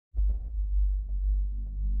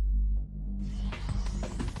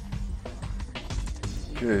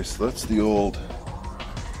Okay, so that's the old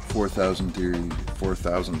 4000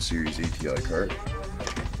 series ATI card.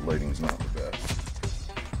 The lighting's not the best.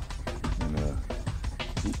 And I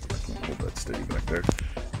can't hold that steady back there.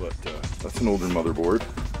 But that's an older motherboard.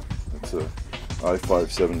 That's a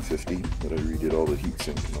i5 that I redid all the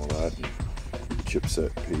heatsink and all that. And the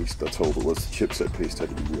chipset paste, that's how old it was. The chipset paste had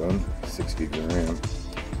to be redone. 6 gigs of RAM.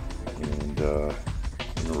 And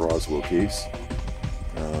in a Roswell case.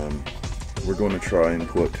 We're going to try and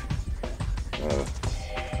put a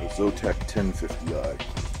Zotac 1050i.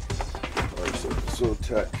 Or so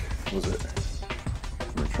Zotac, what was it?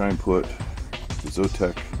 I'm going to try and put the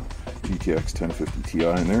Zotac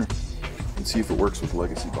GTX1050ti in there and see if it works with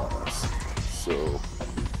legacy BIOS. So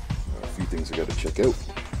a few things I got to check out,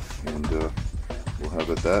 and we'll have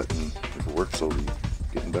at that. And if it works, I'll be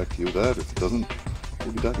getting back to you with that. If it doesn't,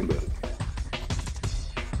 we'll be talking about it.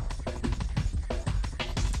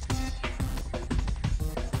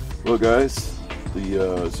 Well guys, the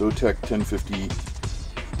Zotac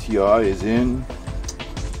 1050ti is in,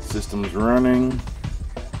 system's running,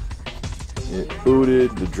 it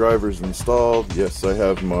booted, the driver's installed. Yes, I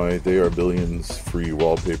have my They Are Billions free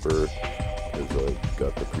wallpaper because I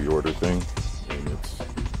got the pre-order thing, and it's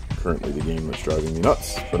currently the game that's driving me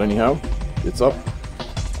nuts. But anyhow, it's up.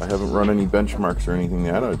 I haven't run any benchmarks or anything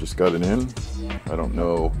yet, I just got it in. I don't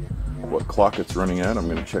know what clock it's running at. I'm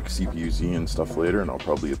going to check CPU-Z and stuff later, and I'll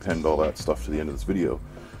probably append all that stuff to the end of this video.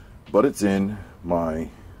 But it's in my, I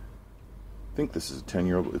think this is a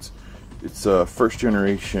 10-year-old, it's a first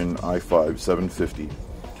generation i5 750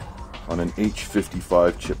 on an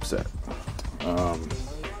H55 chipset.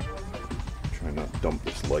 Try not to dump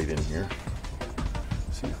this light in here.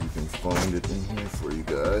 See if we can find it in here for you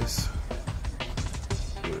guys.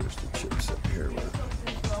 Where's the chipset here?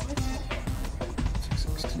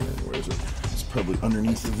 Where is it? It's probably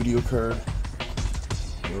underneath the video card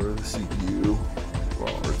or the CPU.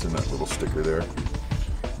 Well, or it's in that little sticker there.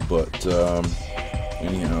 But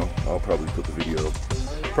anyhow, I'll probably put the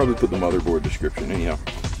motherboard description. Anyhow,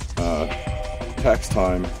 tax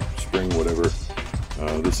time, spring, whatever.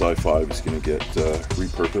 This i5 is going to get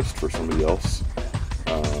repurposed for somebody else,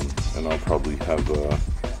 and I'll probably have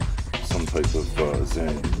some type of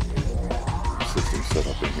Zen system set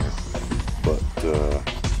up in here. But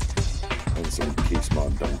and some case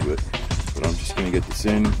mod done to it. But I'm just going to get this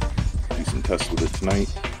in, do some tests with it tonight,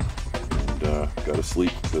 and gotta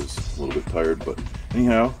sleep because I'm a little bit tired. But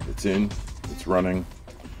anyhow, it's in, it's running,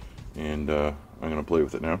 and I'm going to play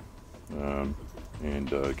with it now, and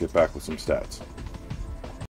get back with some stats.